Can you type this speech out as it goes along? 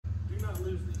not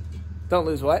lose these. Don't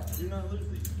lose what? Do not lose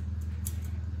these.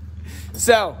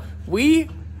 So we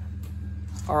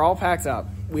are all packed up.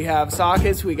 We have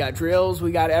sockets, we got drills,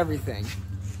 we got everything.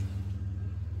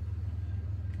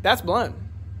 That's blown.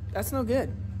 That's no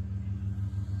good.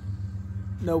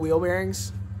 No wheel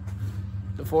bearings.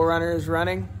 The 4Runner is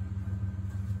running.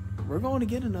 We're going to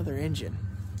get another engine.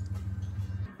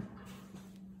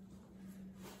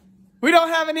 We don't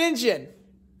have an engine.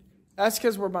 That's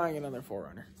because we're buying another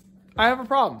 4Runner. I have a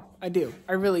problem. I do.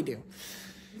 I really do.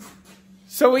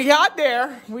 So we got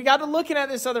there. We got to looking at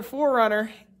this other 4Runner,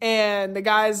 and the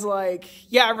guy's like,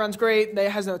 yeah, it runs great.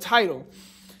 It has no title.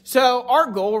 So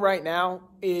our goal right now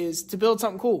is to build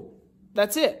something cool.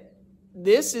 That's it.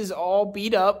 This is all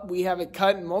beat up. We have it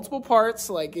cut in multiple parts.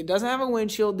 Like, it doesn't have a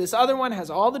windshield. This other one has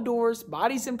all the doors.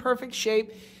 Body's in perfect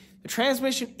shape. The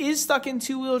transmission is stuck in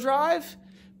 2-wheel drive,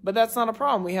 but that's not a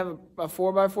problem. We have a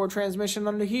 4x4 transmission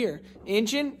under here.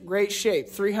 Engine, great shape.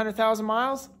 300,000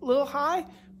 miles, a little high,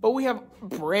 but we have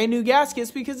brand new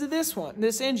gaskets because of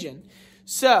this engine.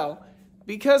 So,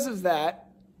 because of that,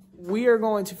 we are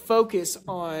going to focus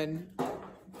on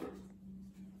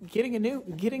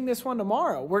getting this one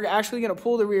tomorrow. We're actually going to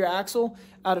pull the rear axle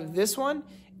out of this one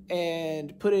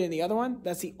and put it in the other one.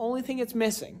 That's the only thing it's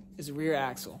missing is the rear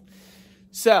axle.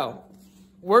 So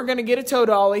we're going to get a tow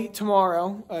dolly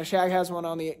tomorrow. Shag has one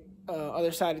on the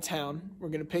other side of town. We're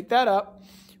going to pick that up.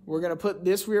 We're going to put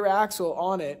this rear axle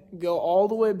on it, go all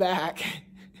the way back.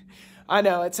 I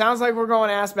know it sounds like we're going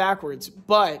ass backwards,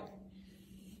 but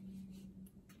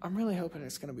I'm really hoping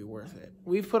it's going to be worth it.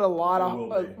 We've put a lot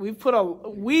of,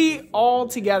 we all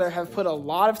together have put a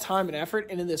lot of time and effort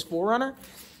into this 4Runner,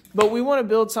 but we want to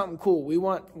build something cool. We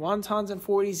want wontons and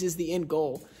 40s is the end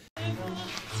goal.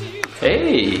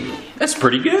 Hey, that's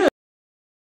pretty good.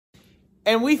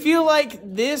 And we feel like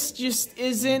this just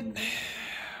isn't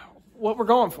what we're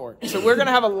going for. So we're going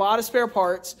to have a lot of spare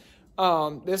parts.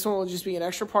 This one will just be an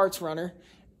extra parts runner.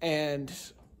 And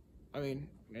I mean,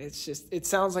 it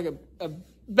sounds like a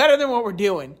better than what we're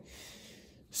doing.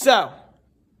 So,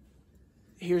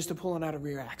 here's to pulling out a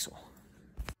rear axle.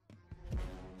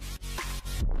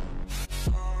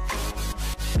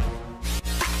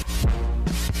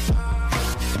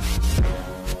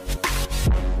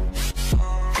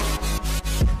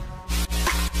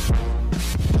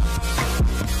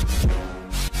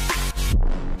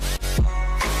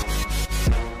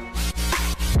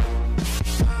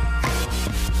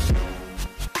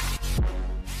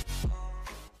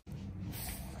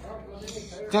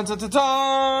 Dun, dun, dun,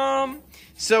 dun.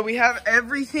 So we have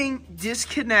everything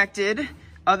disconnected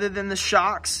other than the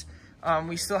shocks.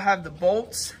 We still have the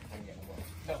bolts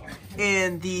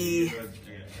and the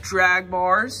drag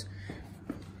bars.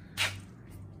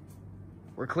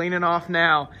 We're cleaning off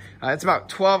now. It's about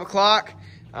 12 o'clock.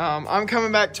 I'm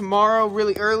coming back tomorrow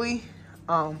really early,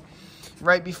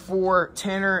 right before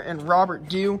Tanner and Robert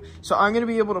do. So I'm going to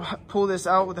be able to pull this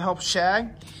out with the help of Shag.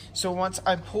 So once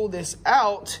I pull this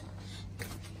out,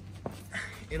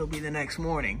 it'll be the next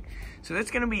morning. So it's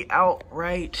gonna be out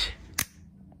right,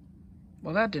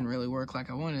 well, that didn't really work like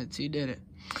I wanted it to, did it?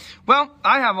 Well,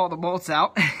 I have all the bolts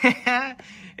out.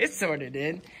 It sort of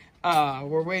did.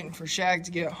 We're waiting for Shag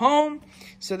to get home,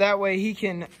 so that way he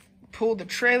can pull the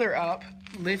trailer up,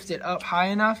 lift it up high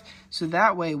enough, so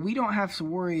that way we don't have to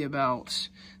worry about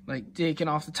like taking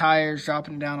off the tires,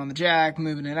 dropping it down on the jack,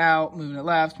 moving it out, moving it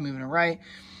left, moving it right.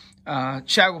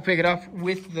 Shag will pick it up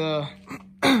with the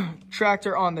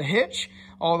tractor on the hitch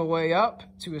all the way up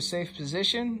to a safe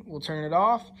position. We'll turn it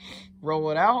off,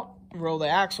 roll it out, roll the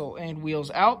axle and wheels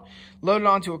out, load it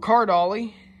onto a car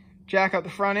dolly, jack up the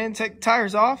front end, take the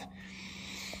tires off,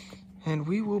 and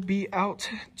we will be out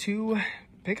to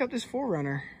pick up this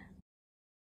 4Runner.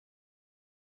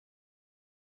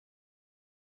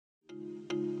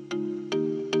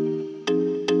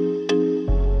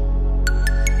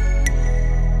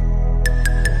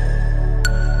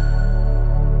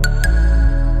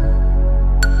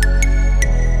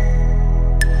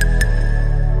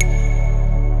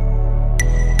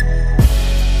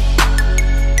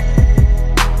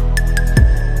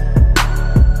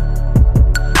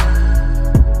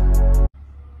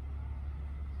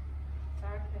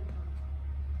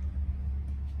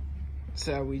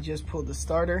 So we just pulled the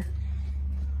starter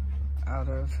out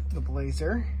of the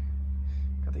Blazer.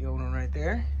 Got the old one right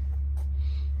there.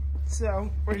 So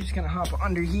we're just gonna hop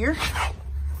under here.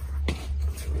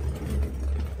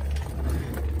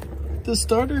 The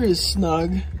starter is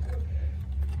snug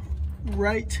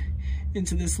right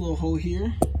into this little hole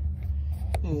here.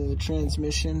 And the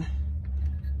transmission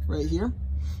right here.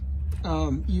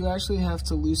 You actually have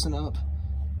to loosen up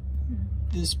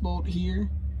this bolt here,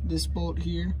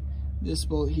 this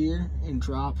bolt here and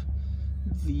drop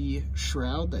the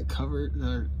shroud that covered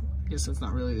the, I guess that's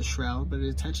not really the shroud, but it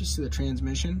attaches to the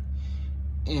transmission.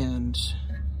 And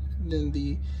then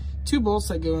the 2 bolts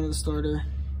that go into the starter,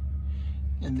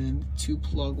 and then 2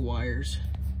 plug wires,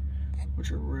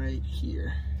 which are right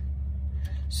here.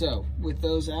 So with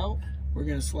those out, we're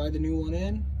gonna slide the new one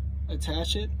in,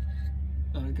 attach it,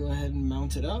 go ahead and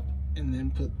mount it up, and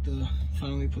then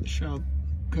finally put the shroud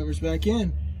covers back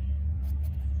in.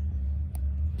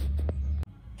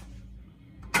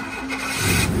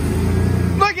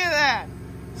 Look at that!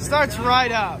 Starts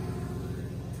right up.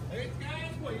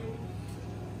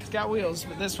 It's got wheels,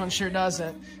 but this one sure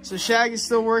doesn't. So Shag is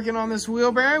still working on this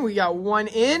wheel bearing. We got one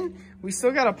in. We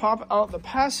still got to pop out the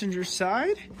passenger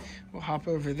side. We'll hop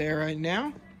over there right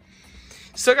now.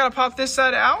 Still got to pop this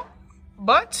side out,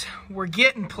 but we're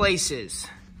getting places.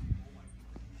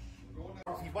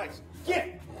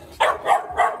 Get!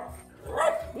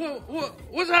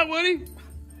 What's up, Woody?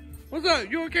 What's up?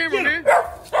 You on camera, man?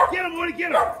 Get him, Woody,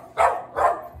 get him!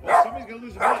 Well, somebody's gonna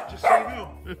lose a nut, just so you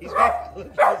know. He's got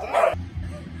his eye.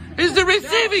 Is the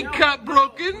receiving cup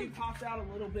broken? We popped out a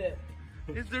little bit.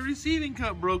 Is the receiving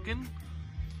cup broken?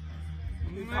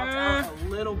 We popped out a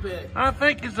little bit. I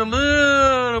think it's a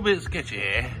little bit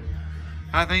sketchy.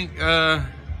 I think the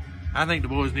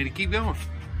boys need to keep going.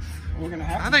 We're gonna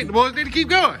have to. I think the boys need to keep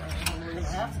going. We're gonna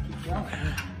have to keep going.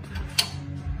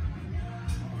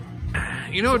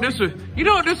 You know what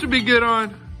this would be good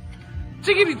on?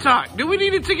 Tickety talk. Do we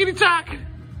need a tickety talk?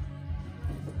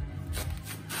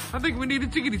 I think we need a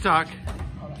tickety talk.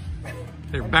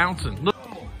 They're bouncing. Look.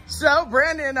 So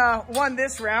Brandon won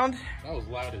this round. That was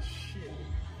loud as shit.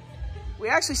 We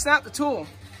actually snapped the tool.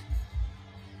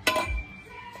 Wow,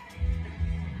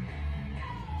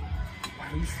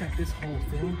 you snapped this whole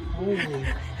thing? Holy.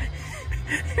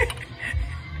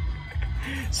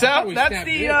 So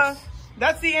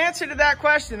that's the answer to that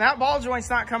question. That ball joint's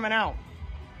not coming out.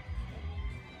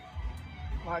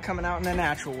 Not coming out in a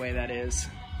natural way, that is.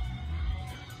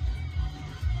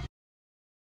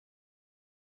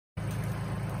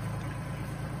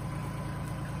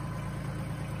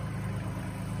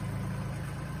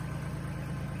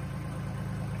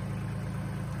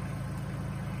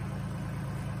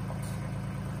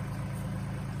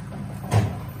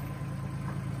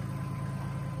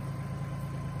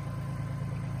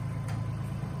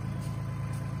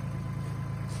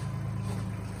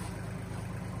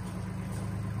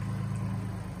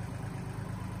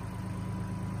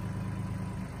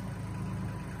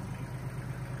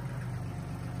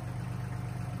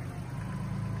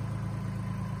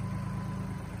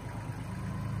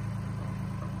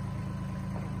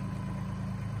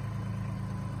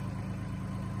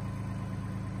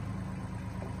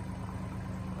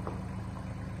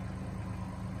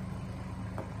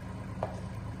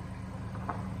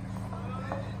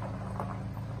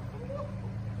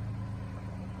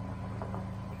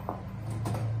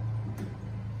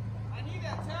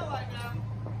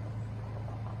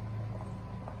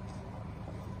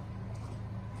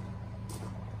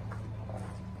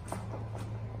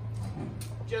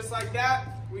 Just like that,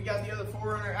 we got the other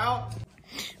 4runner out.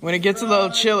 When it gets a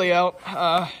little chilly out,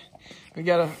 we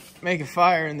gotta make a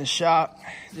fire in the shop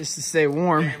just to stay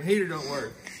warm. Damn, heater don't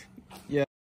work. Yeah.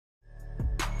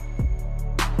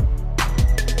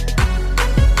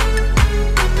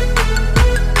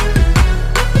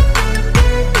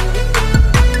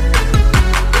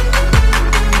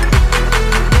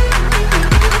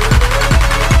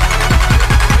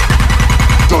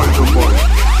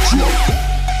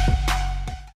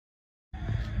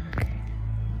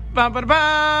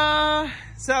 Ba-ba-da-ba!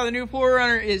 So the new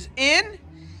 4runner is in.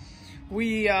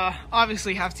 We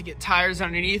obviously have to get tires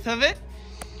underneath of it.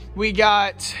 We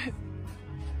got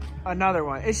another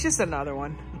one. It's just another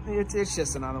one. It's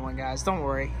just another one, guys. Don't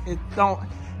worry.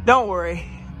 Don't worry.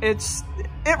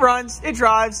 It runs. It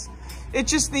drives. It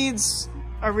just needs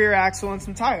a rear axle and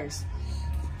some tires.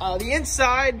 The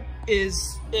inside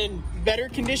is in better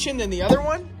condition than the other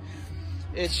one.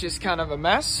 It's just kind of a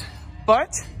mess,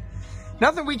 but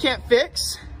nothing we can't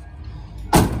fix.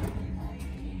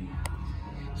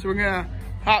 So we're gonna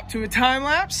hop to a time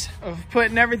lapse of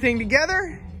putting everything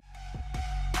together.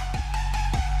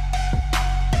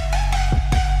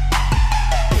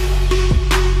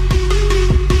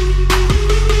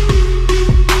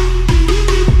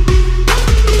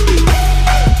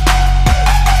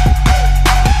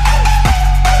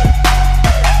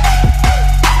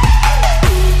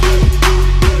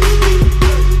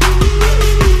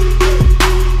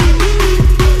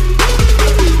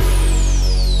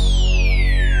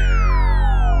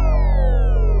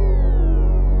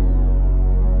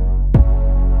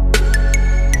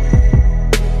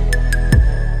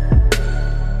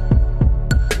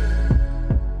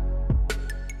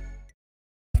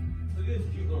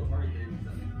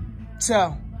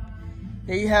 So,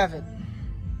 there you have it.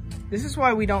 This is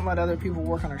why we don't let other people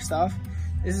work on our stuff.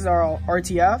 This is our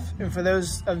RTF, and for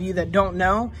those of you that don't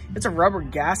know, it's a rubber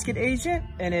gasket agent,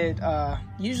 and it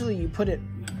usually you put it,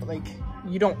 like,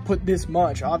 you don't put this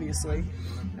much, obviously.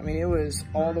 I mean, it was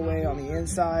all the way on the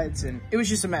insides, and it was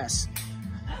just a mess.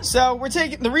 So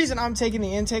the reason I'm taking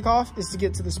the intake off is to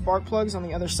get to the spark plugs on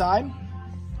the other side.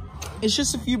 It's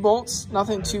just a few bolts,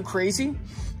 nothing too crazy.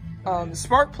 The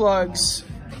spark plugs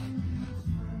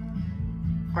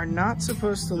are not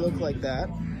supposed to look like that.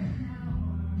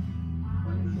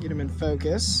 Get them in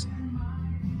focus.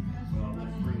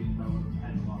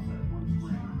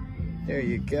 There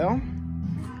you go.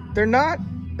 They're not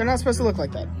supposed to look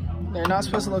like that. They're not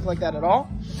supposed to look like that at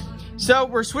all. So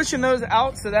we're switching those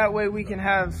out so that way we can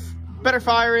have better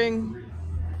firing.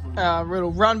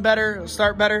 It'll run better, it'll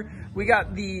start better. We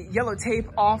got the yellow tape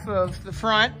off of the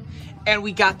front, and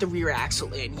we got the rear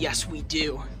axle in. Yes, we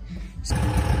do.